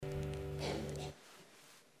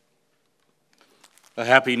A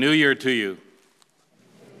happy new year to you.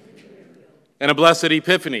 And a blessed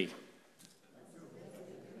Epiphany.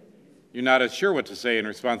 You're not as sure what to say in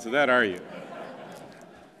response to that, are you?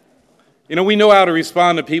 We know how to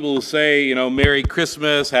respond to people who say, Merry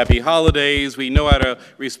Christmas, Happy Holidays. We know how to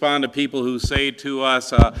respond to people who say to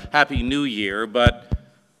us, Happy New Year. But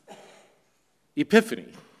Epiphany,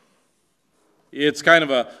 it's kind of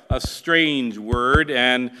a strange word,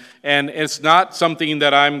 and it's not something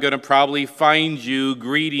that I'm going to probably find you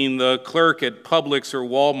greeting the clerk at Publix or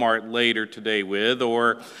Walmart later today with,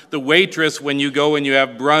 or the waitress when you go and you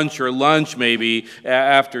have brunch or lunch maybe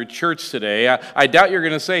after church today. I doubt you're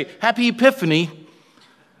going to say, Happy Epiphany,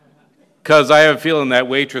 because I have a feeling that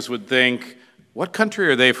waitress would think, what country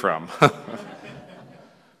are they from?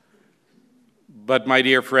 But my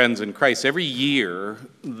dear friends in Christ, every year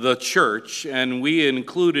the church, and we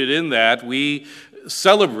included in that, we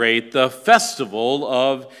celebrate the festival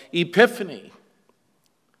of Epiphany.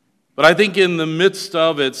 But I think in the midst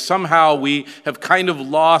of it, somehow we have kind of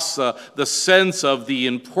lost the sense of the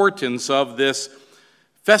importance of this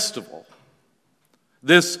festival.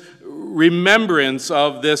 This remembrance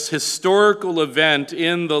of this historical event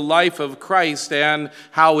in the life of Christ and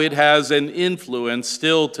how it has an influence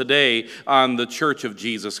still today on the Church of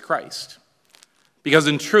Jesus Christ. Because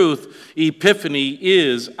in truth, Epiphany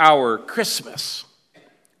is our Christmas.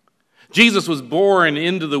 Jesus was born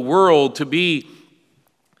into the world to be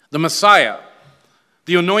the Messiah,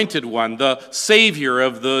 the Anointed One, the Savior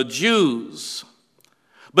of the Jews.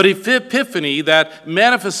 But Epiphany, that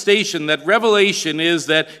manifestation, that revelation is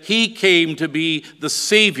that he came to be the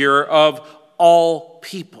Savior of all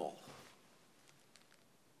people.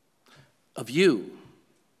 Of you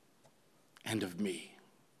and of me.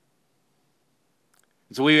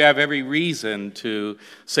 And so we have every reason to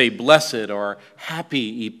say blessed or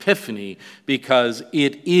happy Epiphany because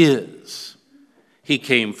it is. He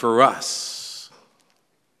came for us.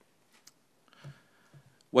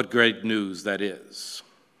 What great news that is.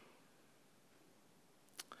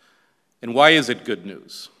 And why is it good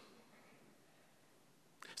news?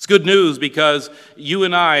 It's good news because you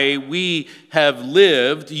and I, we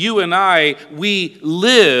live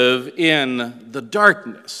in the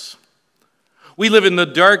darkness. We live in the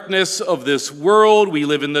darkness of this world. We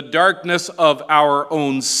live in the darkness of our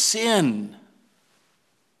own sin.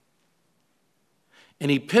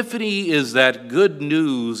 And Epiphany is that good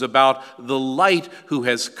news about the light who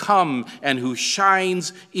has come and who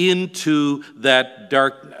shines into that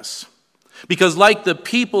darkness. Because like the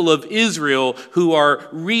people of Israel who our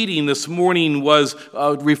reading this morning was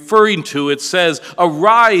referring to, it says,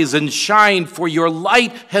 arise and shine, for your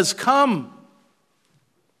light has come.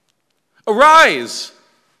 Arise.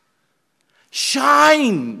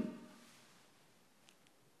 Shine.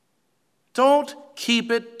 Don't keep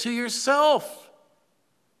it to yourself.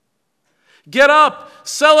 Get up,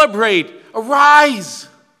 celebrate, arise,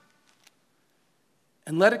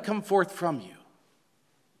 and let it come forth from you.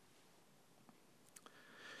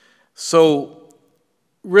 So,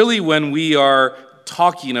 really when we are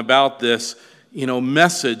talking about this,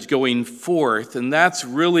 message going forth, and that's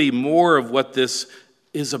really more of what this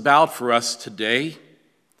is about for us today,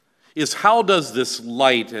 is how does this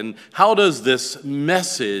light and how does this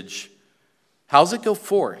message, how does it go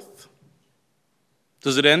forth?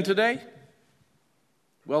 Does it end today?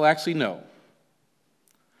 Well, actually, no.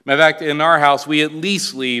 In fact, in our house, we at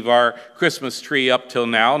least leave our Christmas tree up till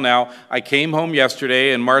now. Now, I came home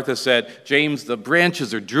yesterday and Martha said, James, the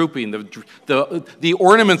branches are drooping. The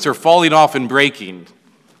ornaments are falling off and breaking.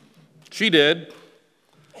 She did.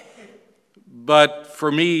 But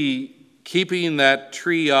for me, keeping that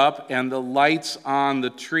tree up and the lights on the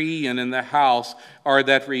tree and in the house are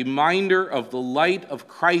that reminder of the light of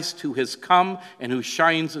Christ who has come and who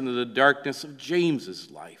shines into the darkness of James's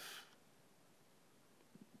life.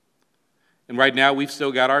 And right now, we've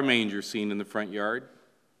still got our manger scene in the front yard.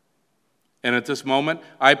 And at this moment,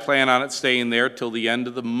 I plan on it staying there till the end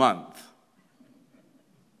of the month.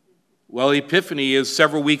 Well, Epiphany is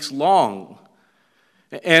several weeks long.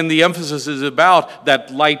 And the emphasis is about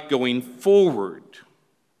that light going forward.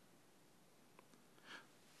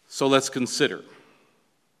 So let's consider.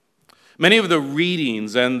 Many of the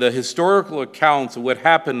readings and the historical accounts of what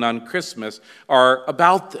happened on Christmas are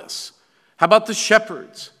about this. How about the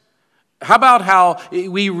shepherds? How about how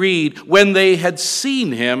we read, when they had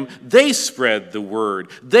seen him, they spread the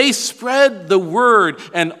word. They spread the word,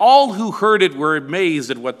 and all who heard it were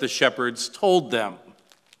amazed at what the shepherds told them.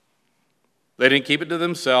 They didn't keep it to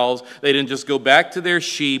themselves. They didn't just go back to their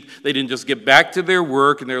sheep. They didn't just get back to their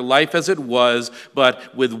work and their life as it was,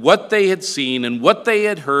 but with what they had seen and what they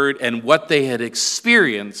had heard and what they had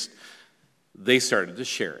experienced, they started to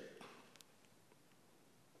share it.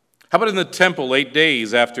 How about in the temple 8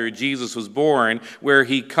 days after Jesus was born, where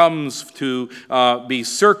he comes to be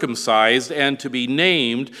circumcised and to be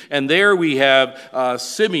named, and there we have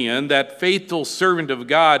Simeon, that faithful servant of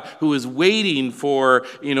God who is waiting for,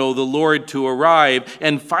 the Lord to arrive,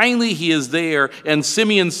 and finally he is there, and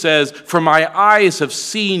Simeon says, "For my eyes have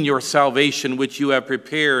seen your salvation, which you have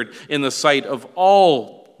prepared in the sight of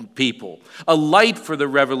all people, a light for the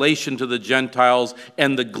revelation to the Gentiles,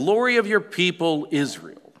 and the glory of your people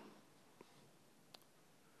Israel."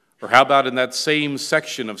 Or how about in that same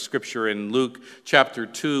section of Scripture in Luke chapter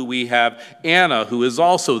 2, we have Anna, who is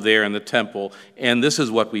also there in the temple, and this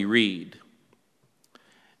is what we read.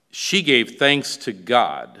 She gave thanks to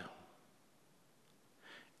God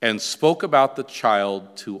and spoke about the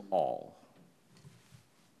child to all.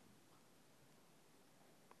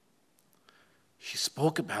 She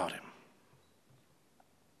spoke about him.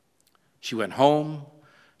 She went home,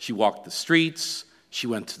 she walked the streets, she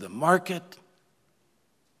went to the market,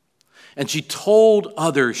 and she told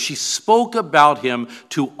others, she spoke about him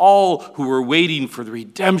to all who were waiting for the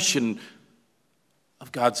redemption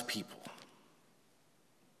of God's people.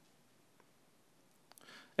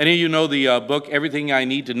 Any of you know the book, Everything I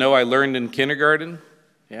Need to Know I Learned in Kindergarten?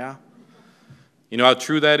 Yeah? You know how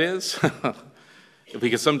true that is? We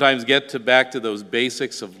can sometimes get back to those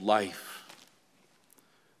basics of life.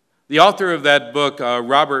 The author of that book,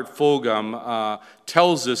 Robert Fulghum,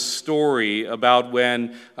 tells this story about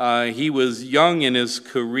when he was young in his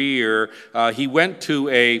career. He went to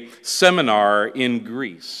a seminar in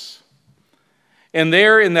Greece. And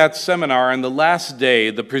there in that seminar, on the last day,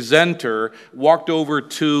 the presenter walked over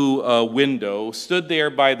to a window, stood there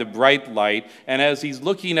by the bright light, and as he's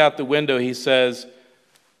looking out the window, he says,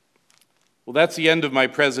 "Well, that's the end of my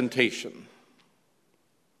presentation.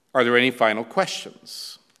 Are there any final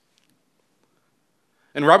questions?"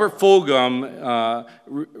 And Robert Fulghum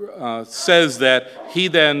says that he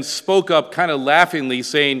then spoke up kind of laughingly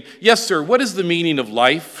saying, "Yes, sir, what is the meaning of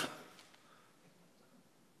life?"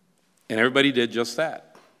 And everybody did just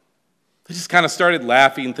that. They just kind of started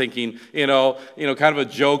laughing, thinking, kind of a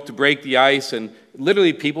joke to break the ice. And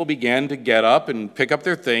literally people began to get up and pick up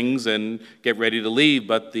their things and get ready to leave.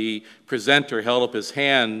 But the presenter held up his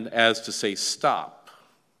hand as to say, "Stop."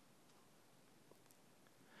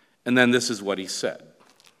 And then this is what he said.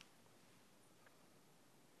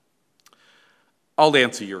 "I'll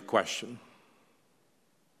answer your question."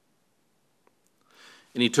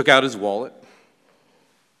 And he took out his wallet,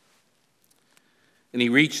 and he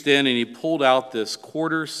reached in and he pulled out this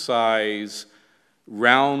quarter-size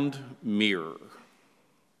round mirror.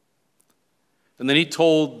 And then he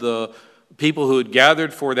told the people who had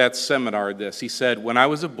gathered for that seminar this. He said, "When I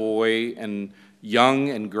was a boy and young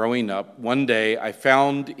and growing up, one day I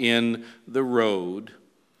found in the road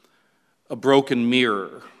a broken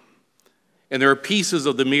mirror. And there are pieces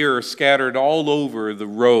of the mirror scattered all over the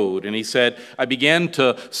road." And he said, "I began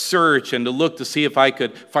to search and to look to see if I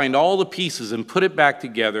could find all the pieces and put it back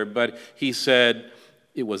together." But he said,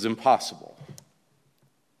 it was impossible.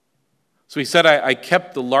 So he said, I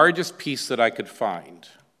kept the largest piece that I could find.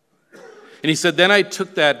 And he said, then I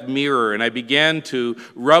took that mirror and I began to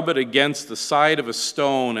rub it against the side of a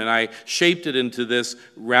stone, and I shaped it into this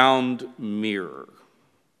round mirror.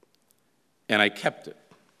 And I kept it.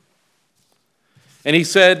 And he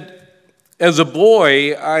said, as a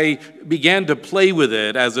boy, I began to play with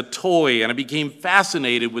it as a toy, and I became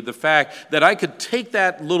fascinated with the fact that I could take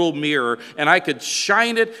that little mirror and I could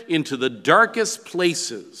shine it into the darkest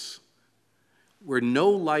places where no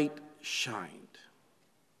light shined.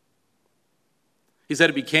 He said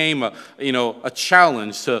it became a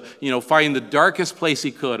challenge to, find the darkest place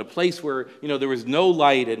he could, a place where, there was no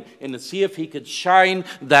light, and to see if he could shine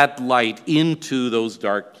that light into those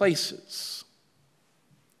dark places.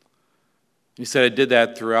 He said, I did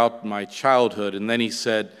that throughout my childhood. And then he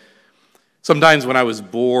said, sometimes when I was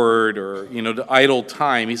bored or, the idle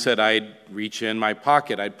time, he said, I'd reach in my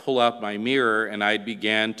pocket, I'd pull out my mirror, and I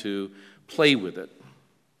began to play with it.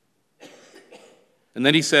 And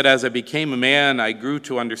then he said, as I became a man, I grew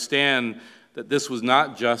to understand that this was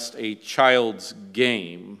not just a child's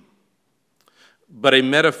game, but a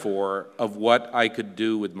metaphor of what I could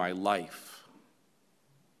do with my life.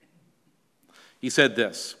 He said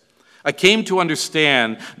this, I came to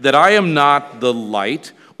understand that I am not the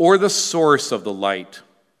light or the source of the light,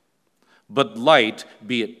 but light,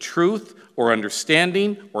 be it truth or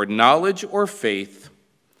understanding or knowledge or faith,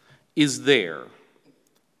 is there.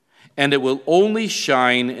 And it will only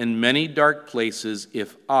shine in many dark places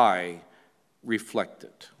if I reflect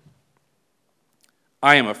it.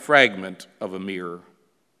 I am a fragment of a mirror.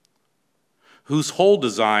 whose whole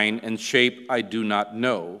design and shape I do not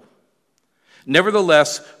know.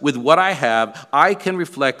 Nevertheless, with what I have, I can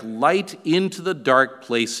reflect light into the dark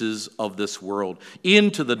places of this world,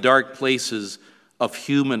 into the dark places of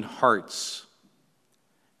human hearts,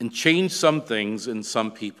 and change some things in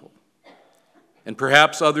some people. And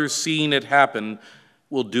perhaps others seeing it happen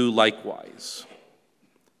will do likewise.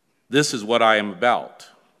 This is what I am about.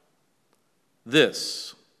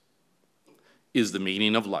 This is the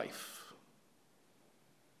meaning of life.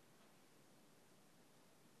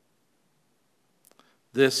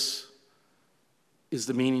 This is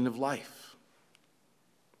the meaning of life.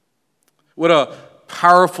 What a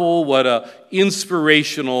powerful, what a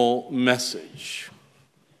inspirational message.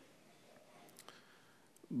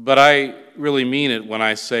 But I really mean it when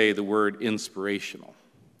I say the word inspirational.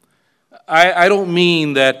 I don't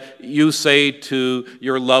mean that you say to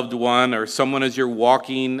your loved one or someone as you're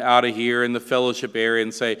walking out of here in the fellowship area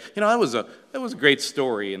and say, that was a great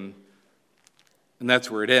story, and that's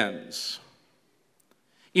where it ends.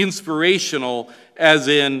 Inspirational as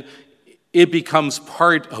in it becomes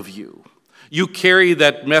part of you. You carry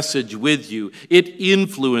that message with you. It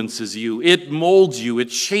influences you. It molds you.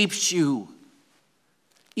 It shapes you.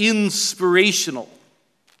 Inspirational.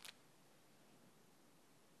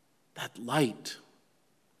 That light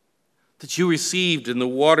that you received in the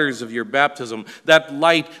waters of your baptism, that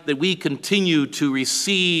light that we continue to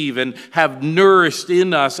receive and have nourished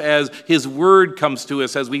in us as His Word comes to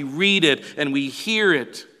us, as we read it and we hear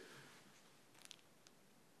it,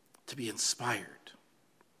 to be inspired.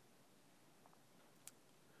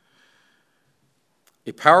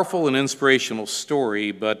 A powerful and inspirational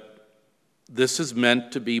story, but this is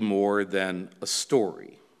meant to be more than a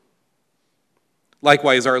story.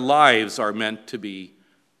 Likewise, our lives are meant to be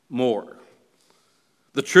more.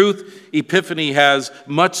 The truth, Epiphany has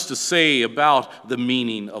much to say about the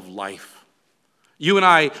meaning of life. You and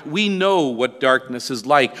I, we know what darkness is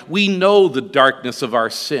like. We know the darkness of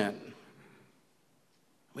our sin.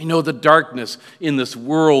 We know the darkness in this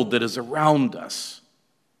world that is around us.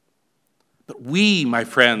 But we, my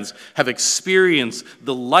friends, have experienced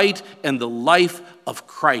the light and the life of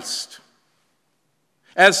Christ.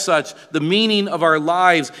 As such, the meaning of our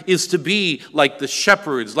lives is to be like the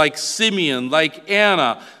shepherds, like Simeon, like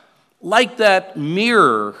Anna, like that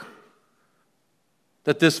mirror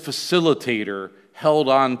that this facilitator held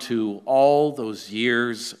on to all those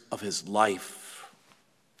years of his life.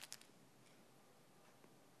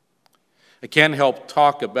 I can't help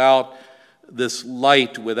talk about this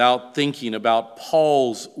light without thinking about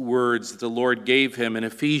Paul's words that the Lord gave him in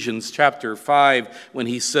Ephesians chapter 5 when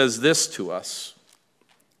he says this to us.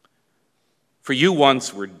 For you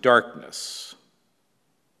once were darkness,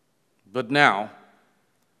 but now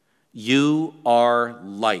you are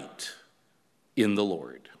light in the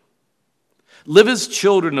Lord. Live as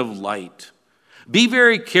children of light. Be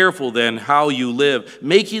very careful then how you live,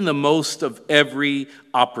 making the most of every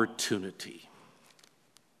opportunity.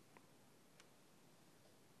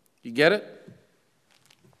 You get it?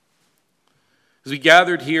 As we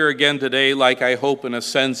gathered here again today, like I hope in a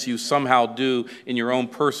sense you somehow do in your own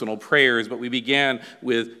personal prayers, but we began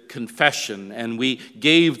with confession and we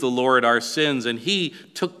gave the Lord our sins and He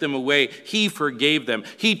took them away. He forgave them.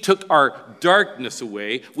 He took our darkness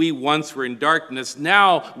away. We once were in darkness.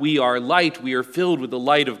 Now we are light. We are filled with the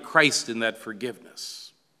light of Christ in that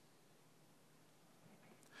forgiveness.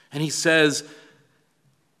 And He says,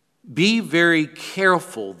 be very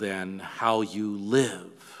careful then how you live,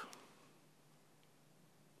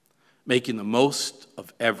 making the most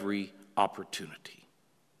of every opportunity.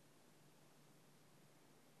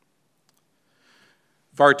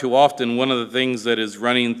 Far too often, one of the things that is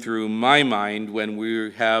running through my mind when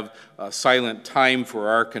we have a silent time for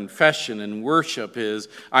our confession and worship is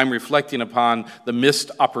I'm reflecting upon the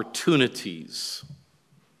missed opportunities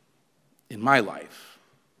in my life.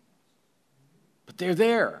 But they're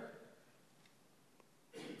there.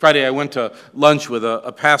 Friday, I went to lunch with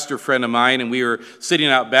a pastor friend of mine, and we were sitting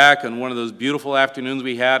out back on one of those beautiful afternoons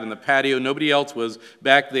we had in the patio. Nobody else was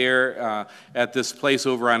back there at this place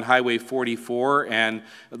over on Highway 44, and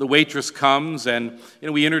the waitress comes, and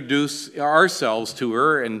we introduce ourselves to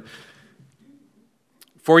her, and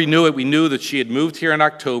before we knew it, we knew that she had moved here in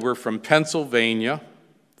October from Pennsylvania,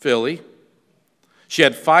 Philly. She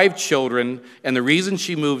had 5 children, and the reason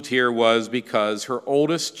she moved here was because her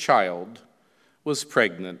oldest child was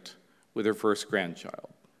pregnant with her first grandchild.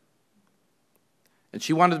 And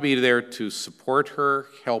she wanted to be there to support her,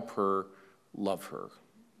 help her, love her.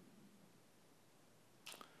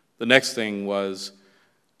 The next thing was,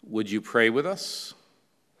 would you pray with us?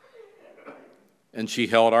 And she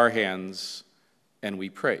held our hands and we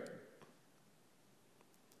prayed.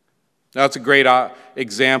 Now, it's a great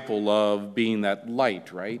example of being that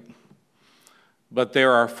light, right? But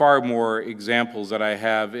there are far more examples that I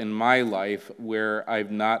have in my life where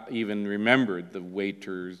I've not even remembered the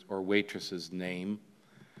waiter's or waitress's name,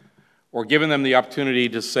 or given them the opportunity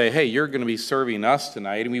to say, hey, you're going to be serving us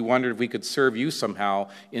tonight, and we wondered if we could serve you somehow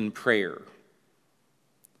in prayer.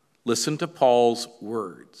 Listen to Paul's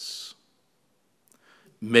words.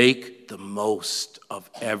 Make the most of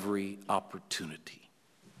every opportunity.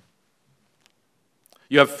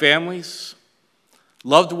 You have families,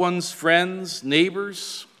 loved ones, friends,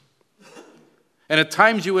 neighbors. And at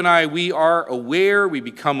times you and I, we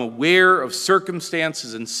become aware of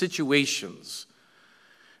circumstances and situations.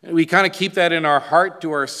 And we kind of keep that in our heart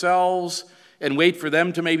to ourselves and wait for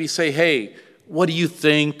them to maybe say, hey, what do you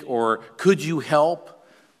think? Or could you help?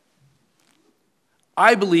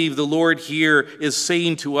 I believe the Lord here is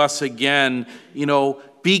saying to us again,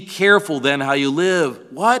 be careful then how you live.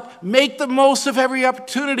 What? Make the most of every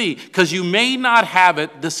opportunity, because you may not have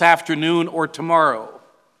it this afternoon or tomorrow.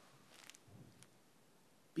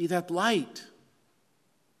 Be that light.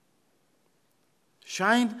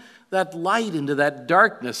 Shine that light into that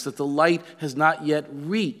darkness that the light has not yet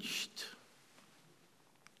reached.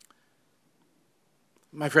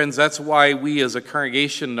 My friends, that's why we as a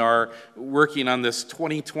congregation are working on this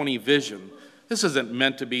 2020 vision. This isn't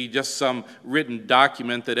meant to be just some written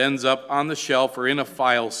document that ends up on the shelf or in a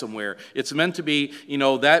file somewhere. It's meant to be,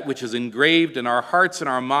 that which is engraved in our hearts and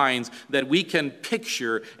our minds, that we can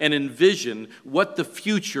picture and envision what the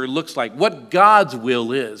future looks like, what God's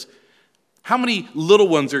will is. How many little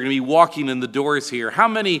ones are going to be walking in the doors here? How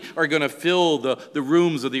many are going to fill the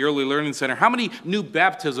rooms of the Early Learning Center? How many new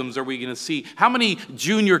baptisms are we going to see? How many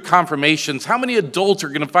junior confirmations? How many adults are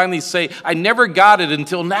going to finally say, I never got it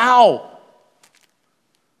until now?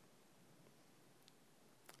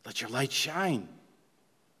 Let your light shine.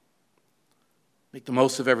 Make the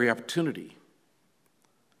most of every opportunity.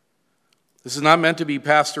 This is not meant to be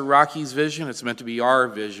Pastor Rocky's vision. It's meant to be our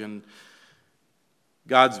vision,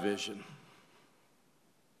 God's vision.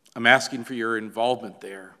 I'm asking for your involvement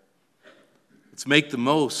there. Let's make the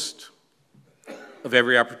most of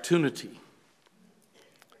every opportunity.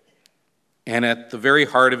 And at the very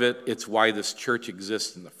heart of it, it's why this church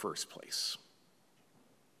exists in the first place.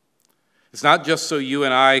 It's not just so you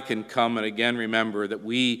and I can come and again remember that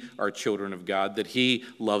we are children of God, that He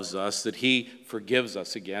loves us, that He forgives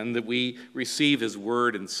us again, that we receive His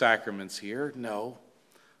word and sacraments here. No,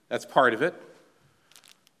 that's part of it.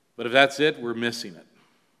 But if that's it, we're missing it.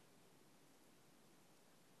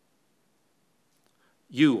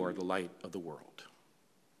 You are the light of the world.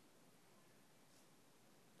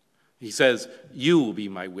 He says, you will be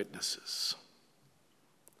my witnesses.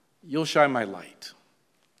 You'll shine my light.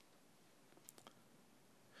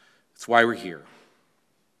 That's why we're here.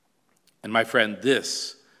 And my friend,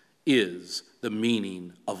 this is the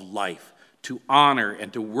meaning of life, to honor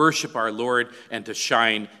and to worship our Lord and to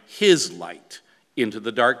shine His light into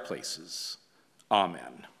the dark places.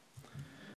 Amen.